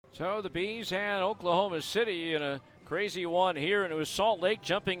So the Bees had Oklahoma City in a crazy one here, and it was Salt Lake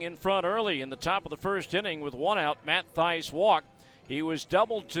jumping in front early in the top of the first inning with one out. Matt Theis walked. He was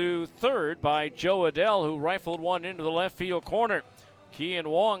doubled to third by Joe Adell, who rifled one into the left field corner. Kean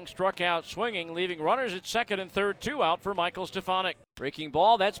Wong struck out swinging, leaving runners at second and third, two out for Michael Stefanik. Breaking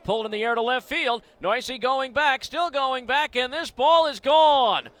ball, that's pulled in the air to left field. Noisy going back, still going back, and this ball is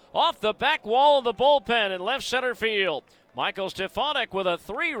gone off the back wall of the bullpen in left center field. Michael Stefanik with a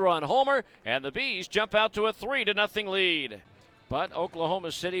 3-run homer, and the Bees jump out to a 3-0 lead. But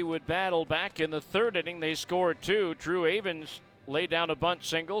Oklahoma City would battle back in the third inning. They scored two. Drew Avens laid down a bunt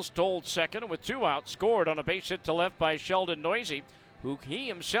single, stole second, and with two outs, scored on a base hit to left by Sheldon Noisy, who he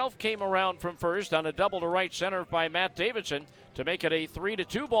himself came around from first on a double to right center by Matt Davidson to make it a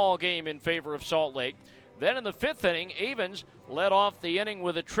 3-2 ball game in favor of Salt Lake. Then in the fifth inning, Avens led off the inning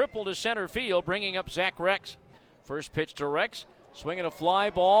with a triple to center field, bringing up Zach Rex. First pitch to Rex, swinging a fly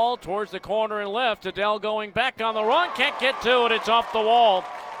ball towards the corner and left. Adell going back on the run, can't get to it, it's off the wall.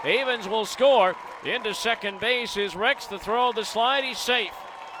 Avens will score. Into second base is Rex, the throw, the slide, he's safe.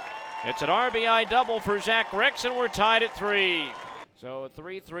 It's an RBI double for Zach Rex, and we're tied at 3. So a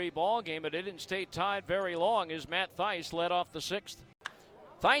 3-3 ball game, but it didn't stay tied very long as Matt Theis led off the sixth.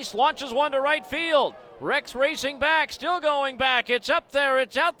 Theis launches one to right field. Rex racing back, still going back. It's up there,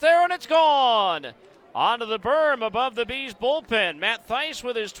 it's out there, and it's gone. Onto the berm above the Bees bullpen. Matt Theis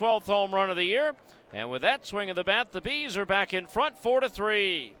with his 12th home run of the year. And with that swing of the bat, the Bees are back in front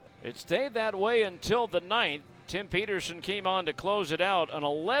 4-3. It stayed that way until the ninth. Tim Peterson came on to close it out. An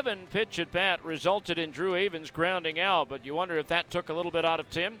 11-pitch at bat resulted in Drew Avens grounding out, but you wonder if that took a little bit out of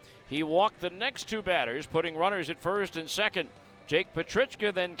Tim. He walked the next two batters, putting runners at first and second. Jake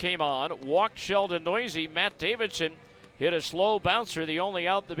Petrichka then came on, walked Sheldon Noisy. Matt Davidson hit a slow bouncer. The only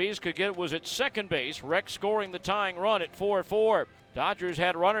out the Bees could get was at second base. Rex scoring the tying run at 4-4. Dodgers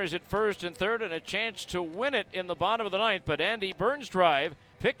had runners at first and third and a chance to win it in the bottom of the ninth, but Andy Burns' drive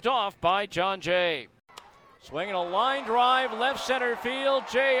picked off by John Jay. Swinging a line drive, left center field.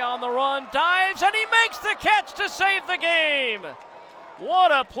 Jay on the run, dives, and he makes the catch to save the game.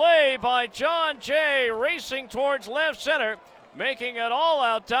 What a play by John Jay, racing towards left center, making an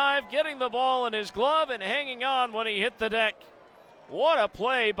all-out dive, getting the ball in his glove and hanging on when he hit the deck. What a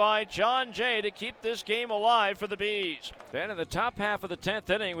play by John Jay to keep this game alive for the Bees. Then in the top half of the 10th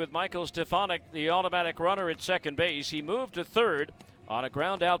inning with Michael Stefanik, the automatic runner at second base, he moved to third on a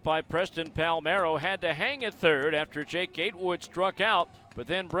ground out by Preston Palmero. Had to hang at third after Jake Gatewood struck out, but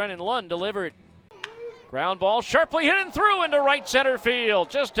then Brennon Lund delivered. Ground ball sharply hit and through into right center field.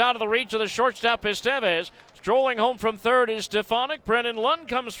 Just out of the reach of the shortstop Estevez. Strolling home from third is Stefanik. Brennon Lund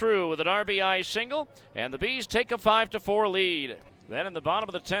comes through with an RBI single, and the Bees take a 5-4 lead. Then in the bottom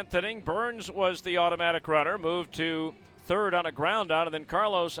of the 10th inning, Burns was the automatic runner, moved to third on a ground out, and then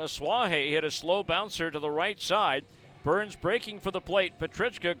Carlos Asuaje hit a slow bouncer to the right side. Burns breaking for the plate.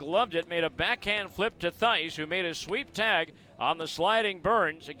 Petrichka gloved it, made a backhand flip to Theis, who made a sweep tag on the sliding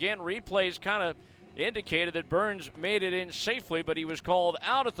Burns. Again, replays kind of indicated that Burns made it in safely, but he was called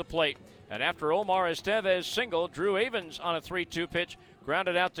out at the plate. And after Omar Estevez single, Drew Avens on a 3-2 pitch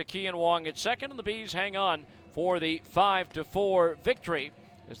grounded out to Kean Wong at second, and the Bees hang on for the 5-4 victory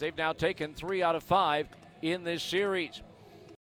as they've now taken 3 out of 5 in this series.